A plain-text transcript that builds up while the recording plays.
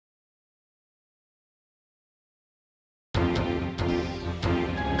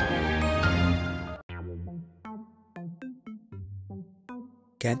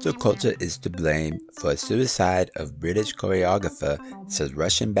Cancel culture is to blame for suicide of British choreographer, says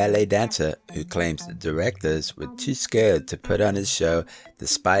Russian ballet dancer who claims the directors were too scared to put on his show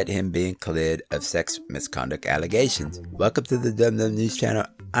despite him being cleared of sex misconduct allegations. Welcome to the Dum Dum News Channel.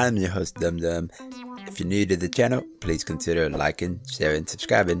 I'm your host Dum Dum. If you're new to the channel, please consider liking, sharing,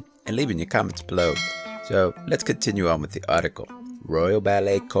 subscribing, and leaving your comments below. So let's continue on with the article. Royal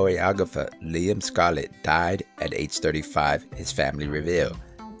Ballet choreographer Liam Scarlett died at age 35, his family revealed.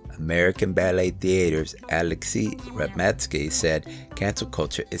 American Ballet Theater's Alexei Ratmatsky said cancel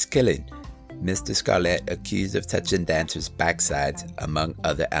culture is killing Mr. Scarlett, accused of touching dancers' backsides, among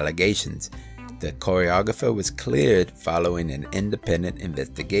other allegations. The choreographer was cleared following an independent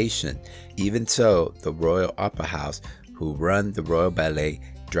investigation. Even so, the Royal Opera House, who run the Royal Ballet,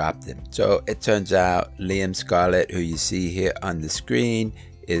 dropped him. So it turns out Liam Scarlett, who you see here on the screen,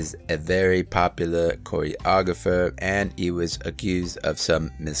 is a very popular choreographer, and he was accused of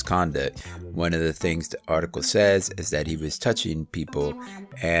some misconduct. One of the things the article says is that he was touching people,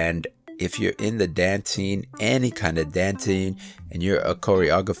 and if you're in the dancing, any kind of dancing, and you're a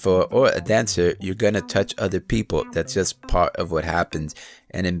choreographer or a dancer, you're gonna touch other people. That's just part of what happens.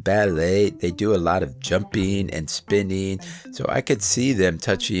 And in ballet, they do a lot of jumping and spinning, so I could see them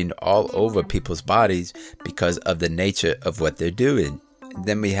touching all over people's bodies because of the nature of what they're doing.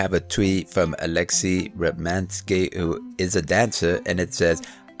 Then we have a tweet from Alexei Ratmatsky, who is a dancer, and it says,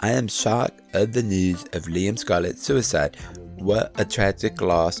 "I am shocked of the news of Liam Scarlett's suicide. What a tragic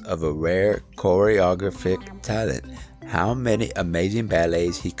loss of a rare choreographic talent. How many amazing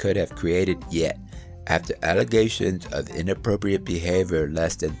ballets he could have created yet." After allegations of inappropriate behavior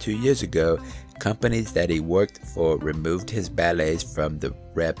less than 2 years ago, companies that he worked for removed his ballets from the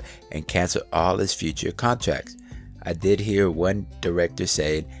rep and canceled all his future contracts. I did hear one director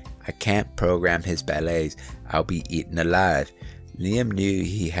saying, "I can't program his ballets, I'll be eaten alive." Liam knew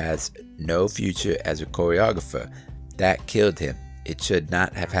he has no future as a choreographer. That killed him. It should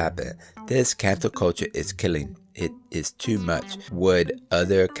not have happened. This cancel culture is killing. It is too much. Would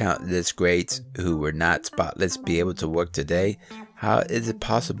other countless greats who were not spotless be able to work today? How is it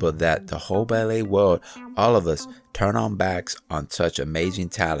possible that the whole ballet world, all of us, turn our backs on such amazing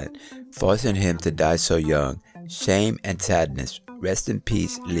talent, forcing him to die so young? Shame and sadness. Rest in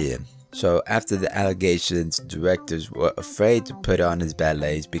peace, Liam. So after the allegations, directors were afraid to put on his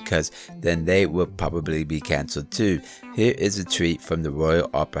ballets because then they would probably be cancelled too. Here is a tweet from the Royal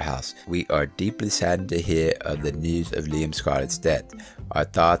Opera House. "We are deeply saddened to hear of the news of Liam Scarlett's death. Our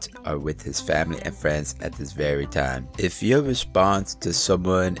thoughts are with his family and friends at this very time." If your response to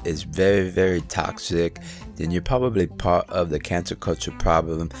someone is very, very toxic, then you're probably part of the cancel culture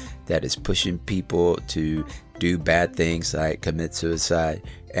problem that is pushing people to do bad things like commit suicide.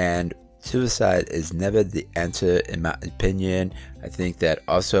 And suicide is never the answer, in my opinion. I think that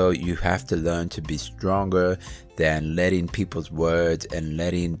also you have to learn to be stronger than letting people's words and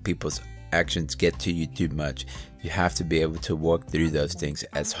letting people's actions get to you too much. You have to be able to work through those things,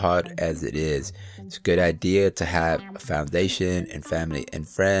 as hard as it is. It's a good idea to have a foundation and family and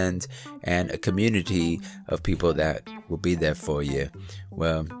friends and a community of people that will be there for you.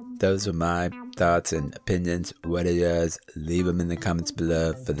 Well, those are my thoughts and opinions. What are yours? Leave them in the comments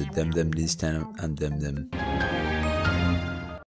below. For the Dum Dum News Channel, I'm Dum Dum.